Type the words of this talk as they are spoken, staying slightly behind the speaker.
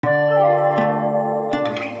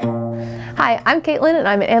Hi, I'm Katelyn and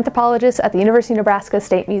I'm an anthropologist at the University of Nebraska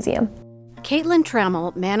State Museum. Katelyn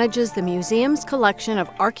Trammell manages the museum's collection of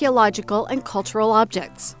archaeological and cultural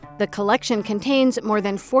objects. The collection contains more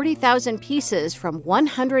than 40,000 pieces from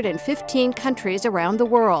 115 countries around the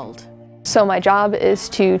world. So my job is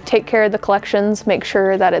to take care of the collections, make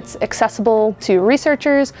sure that it's accessible to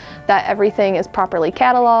researchers, that everything is properly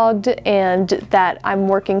cataloged, and that I'm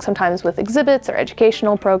working sometimes with exhibits or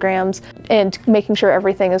educational programs and making sure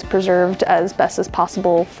everything is preserved as best as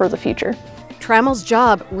possible for the future. Trammell's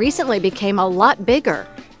job recently became a lot bigger.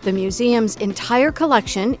 The museum's entire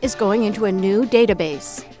collection is going into a new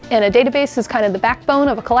database. And a database is kind of the backbone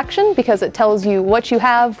of a collection because it tells you what you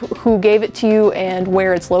have, who gave it to you, and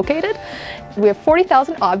where it's located. We have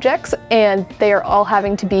 40,000 objects and they are all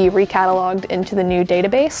having to be recatalogued into the new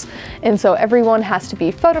database. And so everyone has to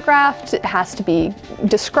be photographed, it has to be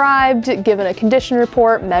described, given a condition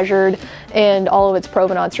report, measured, and all of its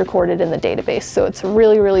provenance recorded in the database. So it's a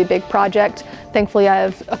really, really big project. Thankfully, I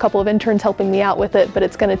have a couple of interns helping me out with it, but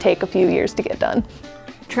it's going to take a few years to get done.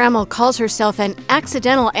 Trammell calls herself an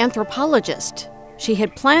accidental anthropologist. She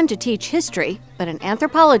had planned to teach history, but an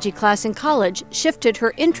anthropology class in college shifted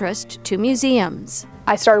her interest to museums.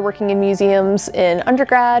 I started working in museums in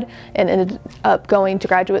undergrad and ended up going to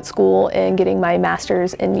graduate school and getting my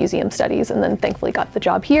master's in museum studies, and then thankfully got the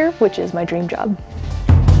job here, which is my dream job.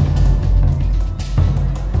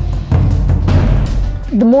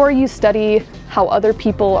 The more you study how other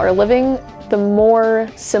people are living, the more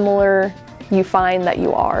similar you find that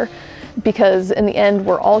you are. Because in the end,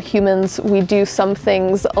 we're all humans. We do some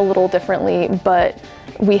things a little differently, but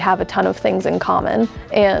we have a ton of things in common.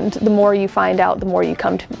 And the more you find out, the more you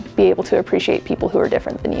come to be able to appreciate people who are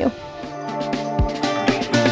different than you.